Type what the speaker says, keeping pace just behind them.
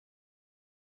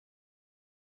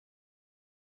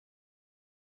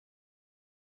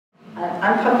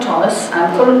I'm Pam Thomas.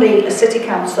 I'm currently a City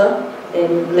Councillor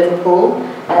in Liverpool,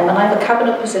 and I have a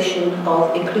cabinet position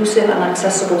of inclusive and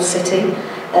accessible city.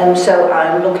 So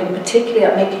I'm looking particularly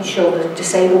at making sure that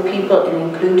disabled people are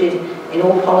included in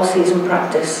all policies and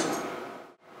practice.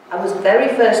 I was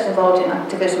very first involved in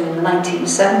activism in the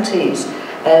 1970s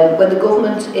when the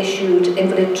government issued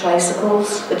invalid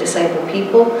tricycles for disabled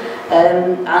people,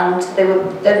 and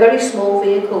they're very small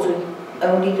vehicles with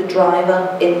only the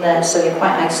driver in there, so you're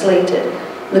quite isolated.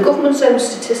 And the government's own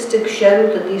statistics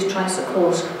showed that these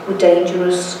tricycles were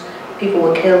dangerous. People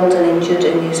were killed and injured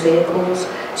in these vehicles.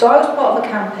 So I was part of a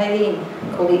campaign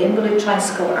called the Invalid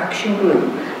Tricycle Action Group,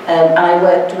 and I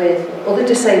worked with other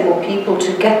disabled people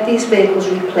to get these vehicles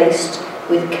replaced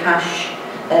with cash,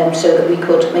 so that we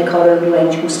could make our own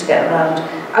arrangements to get around.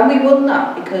 And we won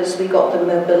that because we got the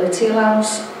mobility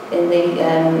allowance in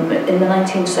the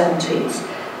 1970s.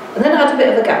 And then I had a bit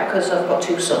of a gap because I've got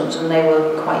two sons and they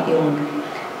were quite young.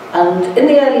 And in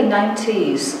the early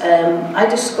 90s, I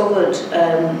discovered,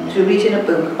 through reading a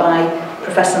book by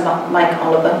Professor Mike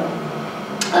Oliver,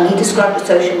 and he described the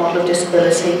social model of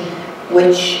disability,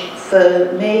 which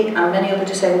for me and many other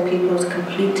disabled people was a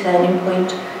complete turning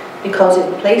point, because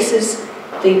it places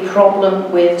the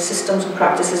problem with systems and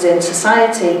practices in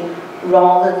society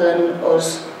rather than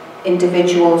us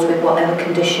individuals with whatever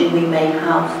condition we may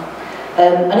have.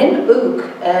 And in the book,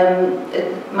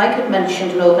 Mike had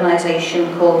mentioned an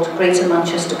organisation called Greater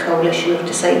Manchester Coalition of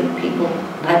Disabled People.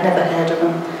 I'd never heard of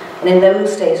them. And in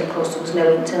those days, of course, there was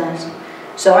no internet.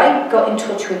 So I got in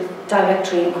touch with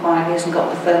directory inquiries and got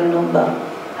the phone number,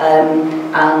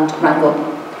 and rang up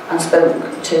and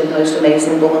spoke to the most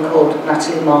amazing woman called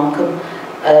Natalie Markham.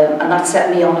 And that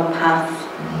set me on a path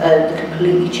that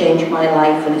completely changed my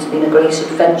life, and it's been a great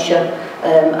adventure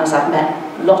as I've met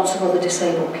lots of other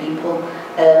disabled people,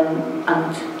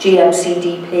 and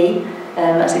GMCDP,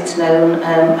 as it's known,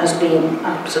 has been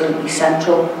absolutely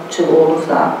central to all of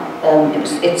that.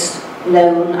 It's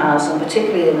known as, and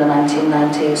particularly in the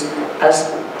 1990s,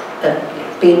 as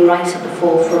being right at the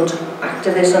forefront of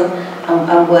activism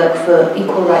and work for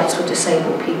equal rights for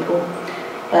disabled people.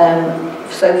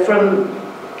 So from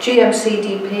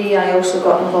GMCDP, I also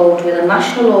got involved with a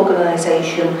national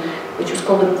organisation which was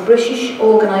called the British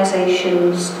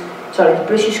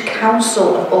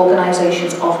Council of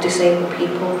Organisations of Disabled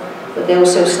People, but they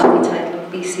also slightly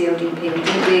titled BCODP. We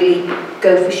didn't really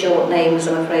go for short names,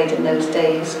 I'm afraid, in those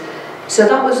days. So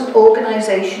that was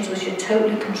organisations which are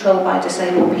totally controlled by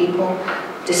disabled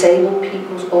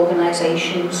people's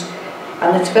organisations.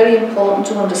 And it's very important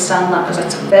to understand that, because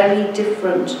it's very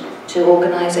different to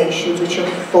organisations which are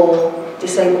for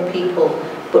disabled people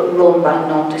but run by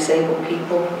non-disabled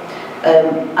people.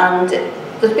 And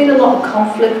there's been a lot of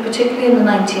conflict, particularly in the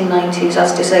 1990s,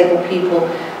 as disabled people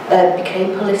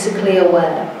became politically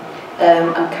aware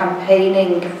and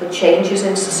campaigning for changes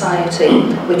in society,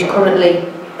 which currently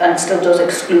and still does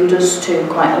exclude us to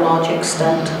quite a large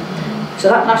extent. So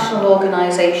that national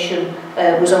organisation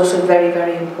was also very,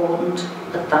 very important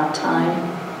at that time.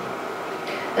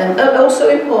 Also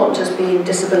important has been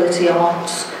disability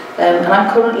arts, and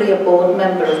I'm currently a board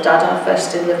member of Dada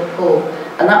Fest in Liverpool,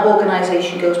 and that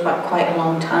organisation goes back quite a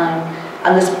long time,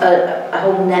 and there's a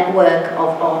whole network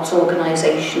of arts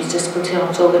organisations, disability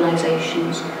arts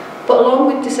organisations. But along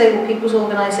with disabled people's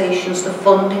organisations, the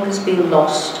funding has been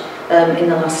lost in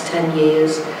the last 10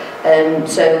 years.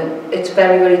 So it's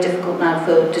very, very difficult now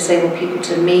for disabled people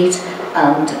to meet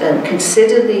and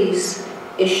consider these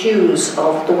issues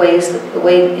of the way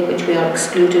in which we are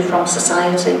excluded from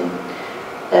society.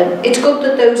 It's good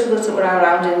that those of us that were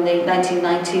around in the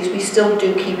 1990s, we still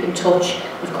do keep in touch.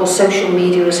 Of course, social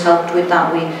media has helped with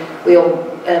that. We all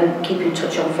keep in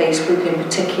touch on Facebook in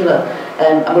particular,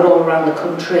 and we're all around the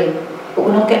country. But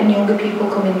we're not getting younger people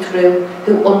coming through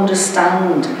who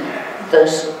understand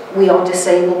that we are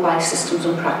disabled by systems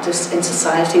and practice in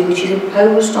society, which is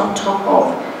imposed on top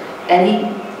of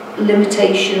any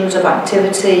limitations of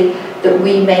activity that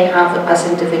we may have as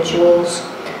individuals.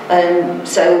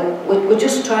 So we're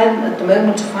just trying at the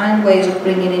moment to find ways of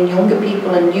bringing in younger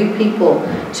people and new people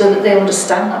so that they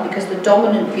understand that, because the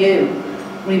dominant view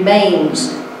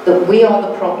remains that we are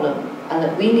the problem and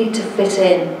that we need to fit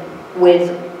in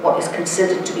with what is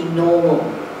considered to be normal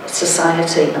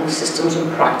society and the systems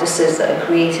and practices that are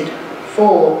created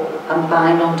for and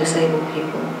by non-disabled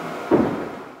people.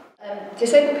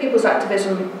 Disabled people's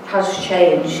activism has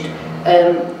changed.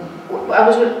 I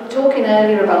was talking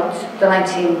earlier about the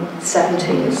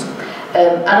 1970s,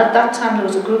 and at that time there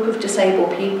was a group of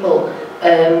disabled people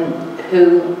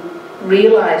who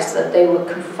realised that they were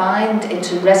confined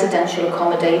into residential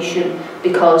accommodation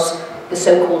because the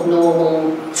so-called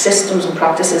normal systems and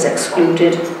practices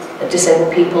excluded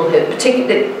disabled people who,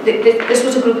 particularly, this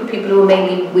was a group of people who were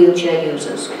mainly wheelchair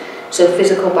users. So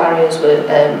physical barriers were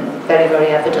very, very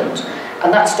evident.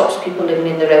 And that stops people living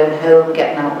in their own home,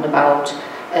 getting out and about,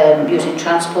 using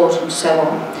transport and so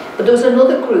on. But there was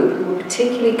another group who were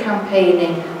particularly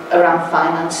campaigning around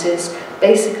finances,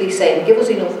 basically saying, give us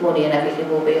enough money and everything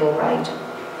will be all right.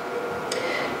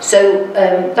 So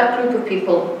that group of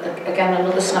people, again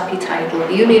another snappy title,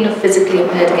 the Union of Physically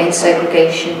Impaired Against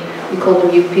Segregation, we call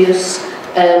them UPIUS,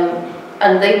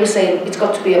 and they were saying it's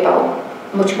got to be about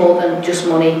much more than just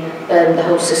money. The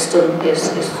whole system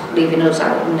is leaving us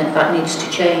out and that needs to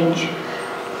change.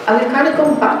 And we've kind of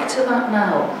gone back to that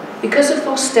now. Because of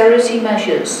austerity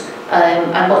measures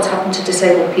and what's happened to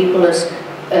disabled people as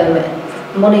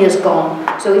money has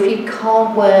gone. So if you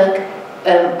can't work,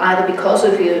 either because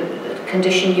of your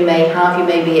condition you may have, you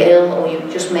may be ill, or you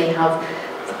just may have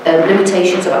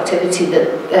limitations of activity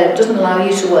that doesn't allow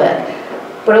you to work.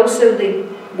 But also the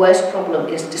worst problem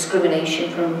is discrimination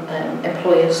from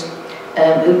employers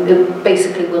who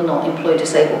basically will not employ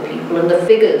disabled people, and the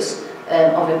figures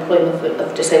of employment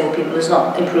of disabled people has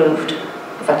not improved.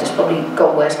 In fact, it's probably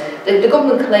got worse. The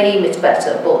government claim it's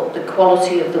better, but the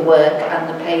quality of the work and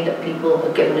the pay that people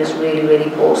are given is really, really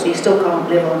poor, so you still can't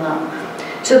live on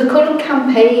that. So the current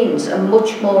campaigns are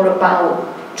much more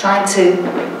about trying to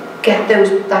get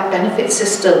that benefit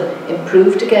system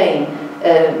improved again,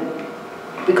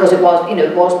 because it was,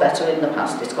 it was better in the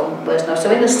past. It's gone worse now.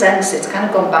 So in a sense, it's kind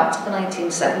of gone back to the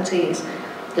 1970s.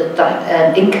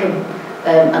 That income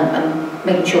and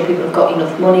making sure people have got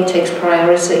enough money takes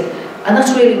priority, and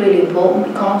that's really, really important.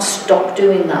 We can't stop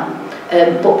doing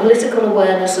that. But political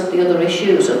awareness of the other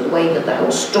issues, of the way that the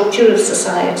whole structure of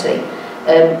society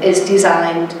is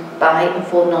designed by and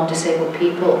for non-disabled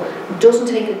people, doesn't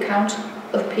take account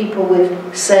of people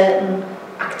with certain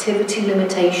activity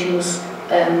limitations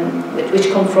which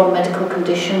come from medical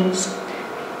conditions.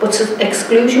 But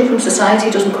exclusion from society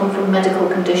doesn't come from medical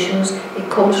conditions, it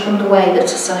comes from the way that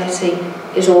society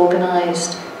is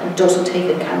organised and doesn't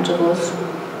take account of us.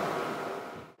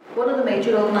 One of the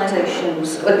major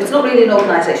organisations, well, it's not really an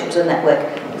organisation, it's a network,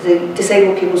 the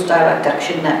Disabled People's Direct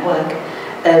Action Network.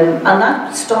 And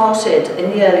that started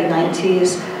in the early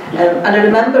 90s. And I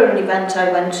remember an event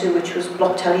I went to which was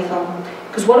Block Telethon,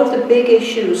 because one of the big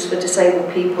issues for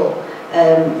disabled people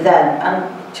then,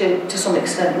 and to some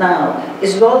extent now,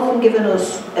 is rather than giving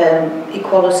us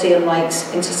equality and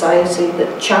rights in society,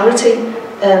 that charity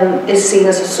is seen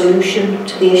as a solution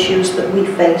to the issues that we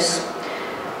face.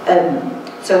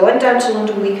 So I went down to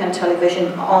London Weekend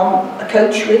Television on a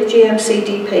coach with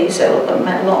GMCDP, so I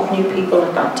met a lot of new people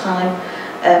at that time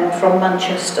from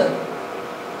Manchester.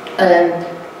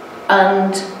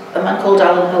 And a man called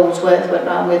Alan Holdsworth went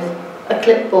round with a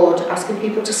clipboard asking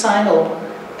people to sign up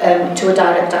to a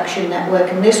direct action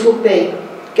network, and this would be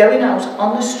going out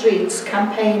on the streets,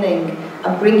 campaigning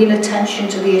and bringing attention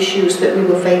to the issues that we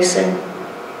were facing.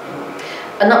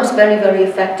 And that was very, very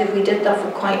effective. We did that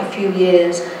for quite a few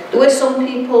years. There were some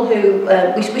people who,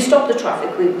 we stopped the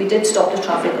traffic, we did stop the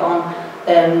traffic on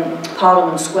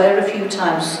Parliament Square a few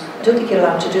times. I don't think you're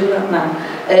allowed to do that now.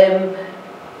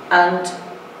 And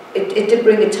it did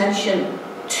bring attention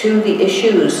to the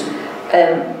issues.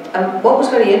 And what was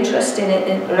very interesting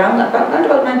around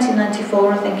about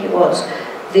 1994, I think it was,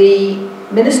 the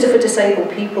Minister for Disabled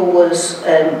People was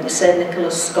Sir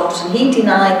Nicholas Scott, and he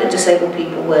denied that disabled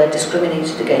people were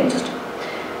discriminated against.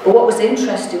 But what was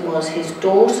interesting was his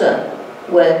daughter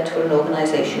worked for an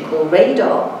organisation called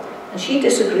Radar, and she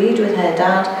disagreed with her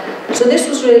dad. So this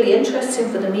was really interesting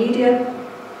for the media.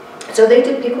 So they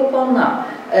did pick up on that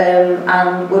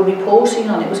and were reporting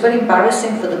on it. It was very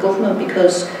embarrassing for the government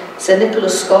because Sir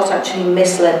Nicholas Scott actually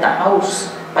misled the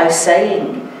House by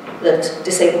saying that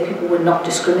disabled people were not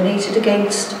discriminated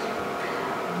against.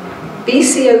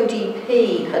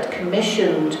 BCODP had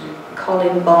commissioned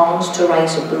Colin Barnes to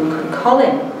write a book, and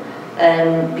Colin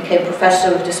became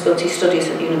Professor of Disability Studies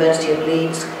at the University of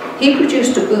Leeds. He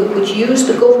produced a book which used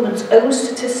the government's own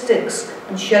statistics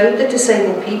and showed that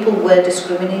disabled people were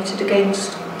discriminated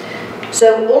against.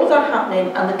 So all of that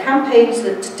happening, and the campaigns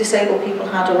that disabled people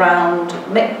had around,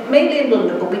 mainly in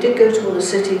London, but we did go to other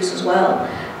cities as well.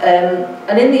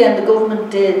 And in the end, the government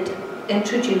did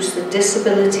introduce the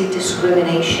Disability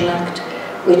Discrimination Act,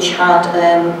 which had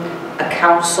a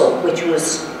council, which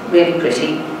was really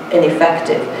pretty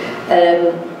ineffective.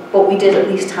 But we did at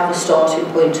least have a starting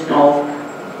point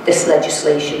of this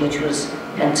legislation, which was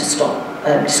meant to stop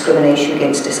discrimination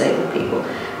against disabled people.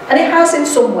 And it has in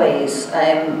some ways,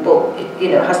 but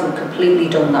it hasn't completely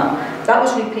done that. That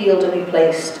was repealed and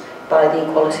replaced by the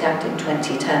Equality Act in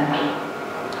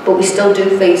 2010. But we still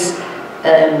do face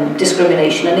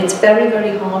discrimination, and it's very,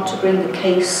 very hard to bring the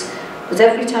case, because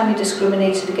every time you're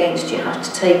discriminated against, you have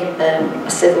to take a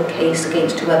civil case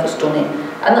against whoever's done it,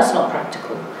 and that's not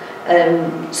practical.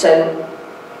 So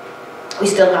we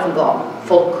still haven't got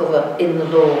full cover in the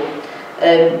law.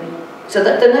 So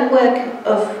that the network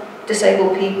of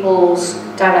disabled people's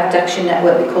direct action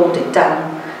network, we called it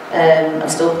DAN, and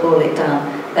still call it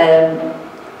DAN,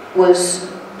 was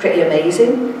pretty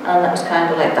amazing, and that was kind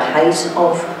of like the height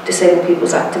of disabled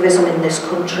people's activism in this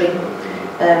country.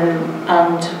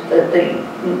 And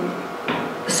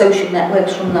the social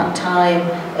networks from that time,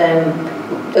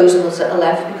 those of us that are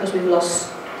left, because we've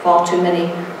lost far too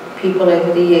many people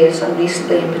over the years, and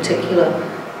recently in particular,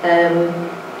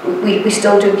 we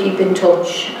still do keep in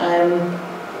touch.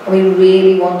 We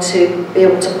really want to be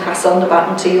able to pass on the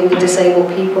baton to younger disabled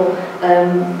people,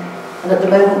 and at the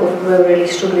moment we're really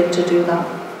struggling to do that.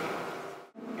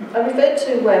 I referred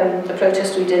to the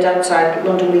protest we did outside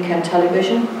London Weekend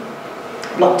Television,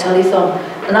 Block Telethon,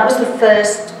 and that was the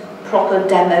first proper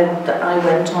demo that I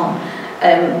went on.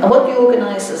 And what the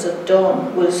organisers had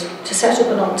done was to set up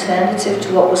an alternative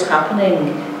to what was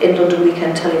happening in London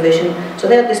Weekend Television. So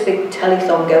they had this big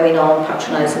telethon going on,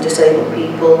 patronising disabled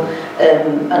people,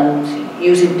 and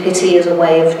using pity as a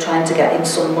way of trying to get in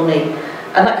some money.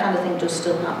 And that kind of thing does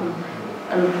still happen.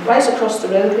 And right across the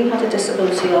road we had a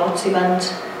disability arts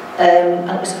event, and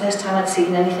it was the first time I'd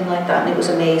seen anything like that, and it was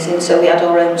amazing. So we had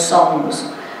our own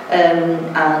songs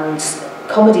and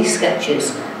comedy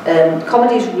sketches.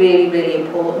 Comedy is really, really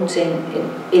important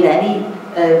in any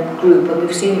group, and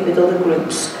we've seen it with other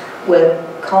groups, where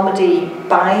comedy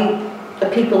by the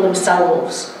people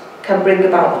themselves can bring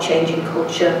about a change in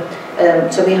culture.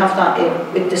 So we have that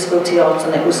with disability arts,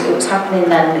 and it was happening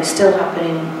then, and it's still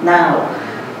happening now,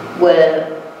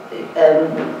 where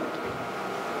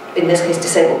in this case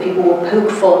disabled people will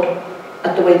poke fun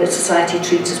at the way that society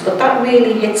treats us, but that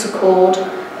really hits a chord,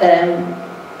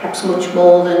 perhaps much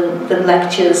more than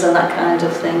lectures and that kind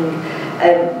of thing.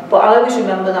 But I'll always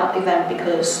remember that event,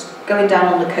 because going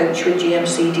down on the coach with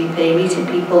GMCDP, meeting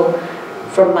people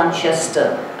from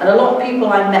Manchester, and a lot of people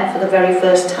I met for the very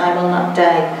first time on that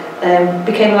day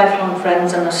became lifelong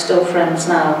friends and are still friends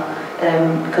now,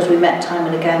 because we met time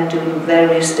and again doing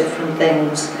various different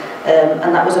things.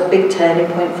 And that was a big turning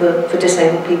point for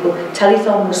disabled people.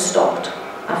 Telethon was stopped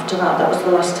after that. That was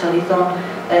the last telethon.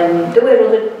 There were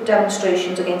other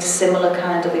demonstrations against similar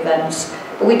kind of events,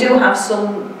 but we do have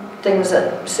some things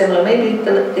that are similar. Maybe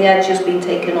the edge has been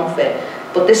taken off it,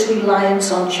 but this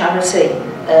reliance on charity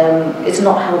is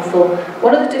not helpful.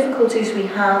 One of the difficulties we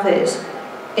have is,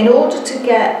 in order to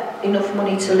get enough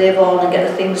money to live on and get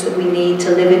the things that we need to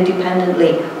live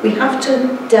independently, we have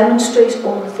to demonstrate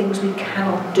all the things we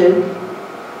cannot do.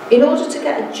 In order to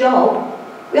get a job,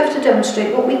 we have to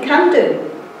demonstrate what we can do.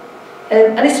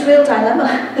 And it's a real dilemma.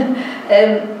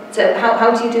 So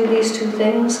how do you do these two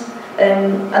things?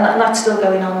 And that's still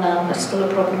going on now. That's still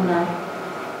a problem now.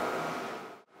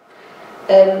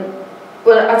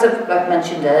 Well, as I've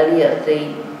mentioned earlier,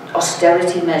 the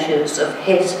austerity measures have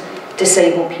hit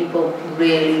disabled people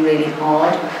really, really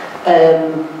hard.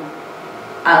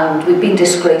 And we've been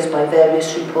disgraced by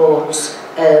various reports.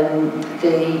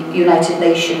 The United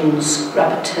Nations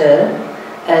rapporteur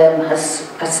has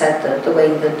said that the way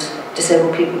that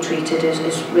disabled people treated is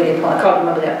really important. I can't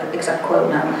remember the exact quote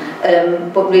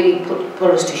now, but really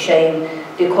put us to shame.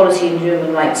 The Equality and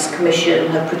Human Rights Commission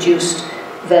have produced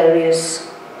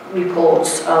various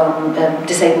reports on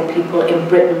disabled people in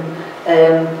Britain,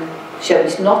 showing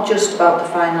it's not just about the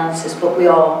finances, but we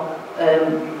are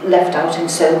left out in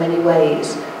so many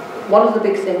ways. One of the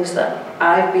big things that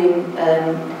I've been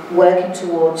working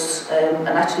towards, and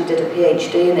actually did a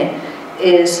PhD in it,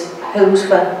 is homes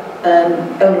for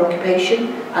owner occupation,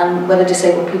 and whether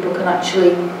disabled people can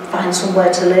actually find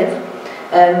somewhere to live.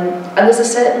 And there's a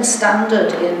certain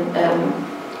standard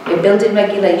in building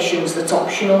regulations that's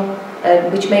optional,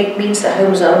 which means that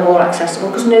homes are more accessible,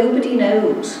 because nobody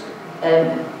knows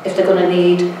if they're going to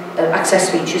need access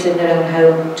features in their own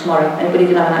home tomorrow. Anybody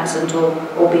can have an accident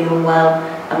or be unwell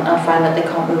and find that they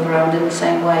can't move around in the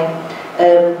same way.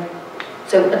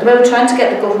 So at the moment, trying to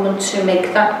get the government to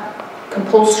make that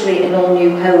compulsory in all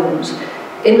new homes.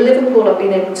 In Liverpool, I've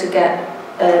been able to get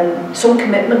some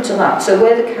commitment to that. So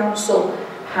where the council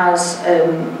has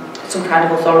some kind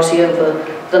of authority over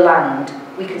the land,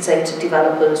 we can say to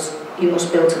developers, you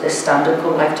must build to this standard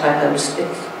called Lifetime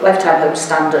Home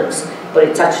Standards, but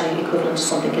it's actually equivalent to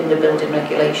something in the building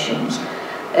regulations.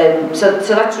 So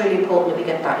that's really important that we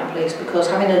get that in place, because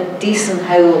having a decent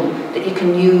home that you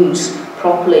can use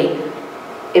properly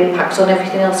impacts on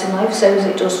everything else in life, same as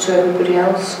it does to everybody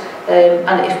else.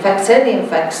 And it certainly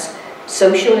affects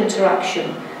social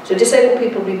interaction. So disabled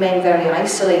people remain very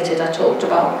isolated. I talked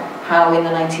about how in the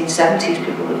 1970s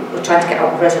people were trying to get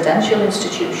out of residential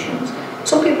institutions.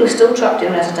 Some people are still trapped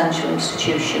in residential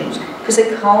institutions because they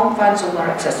can't find somewhere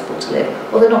accessible to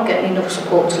live, or they're not getting enough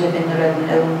support to live in their own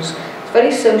homes. It's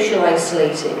very social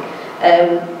isolating.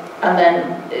 And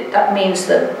then that means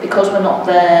that because we're not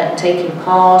there and taking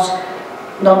part,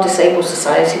 non-disabled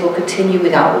society will continue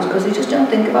without us because they just don't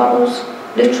think about us,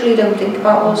 literally don't think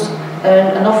about us.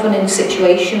 And often in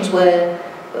situations where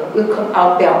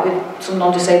I'll be out with some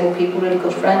non-disabled people, really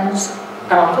good friends,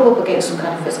 and I'll come up against some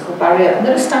kind of physical barrier and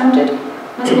they're astounded.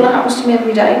 I said, well, that happens to me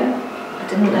every day. I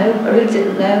didn't know, I really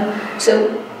didn't know.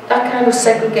 So that kind of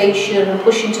segregation and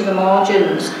pushing to the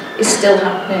margins is still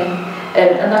happening.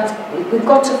 And that's, we've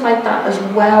got to fight that as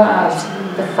well as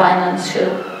the financial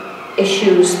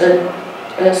issues that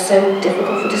are so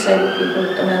difficult for disabled people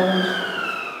at the moment.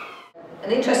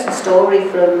 An interesting story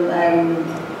from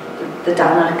the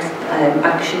DAN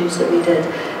actions that we did,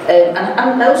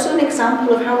 and also an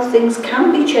example of how things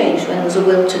can be changed when there's a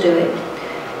will to do it.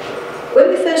 When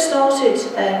we first started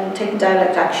taking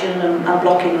direct action and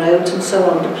blocking roads and so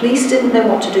on, the police didn't know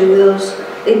what to do with us.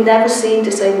 They'd never seen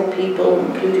disabled people,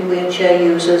 including wheelchair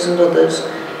users and others,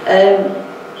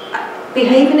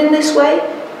 behaving in this way.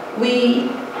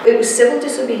 It was civil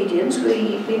disobedience.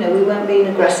 We weren't being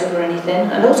aggressive or anything,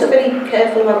 and also very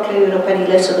careful about clearing up any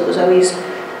litter that was always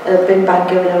bin bag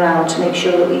going around to make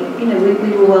sure that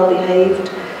we were well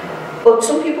behaved. But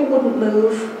some people wouldn't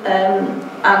move,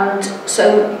 and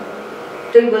so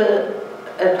they were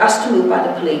asked to move by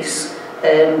the police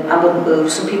and wouldn't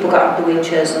move. Some people got out of the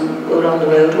wheelchairs and were on the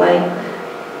roadway,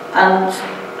 and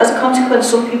as a consequence,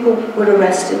 some people were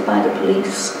arrested by the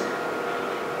police.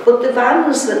 But the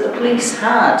vans that the police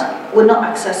had were not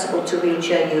accessible to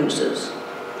wheelchair users,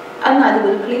 and neither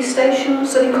were the police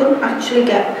stations, so they couldn't actually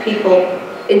get people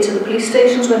into the police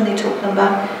stations when they took them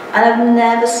back. And I've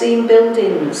never seen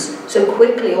buildings so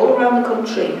quickly all around the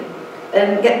country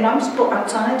get ramps put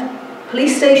outside.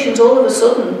 Police stations all of a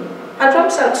sudden had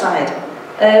ramps outside.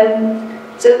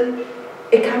 So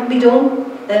it can be done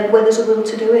where there's a will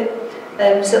to do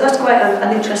it. So that's quite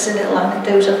an interesting little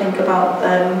anecdote, I think, about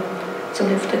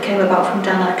something that came about from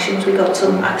DAN Actions. We got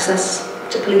some access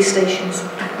to police stations.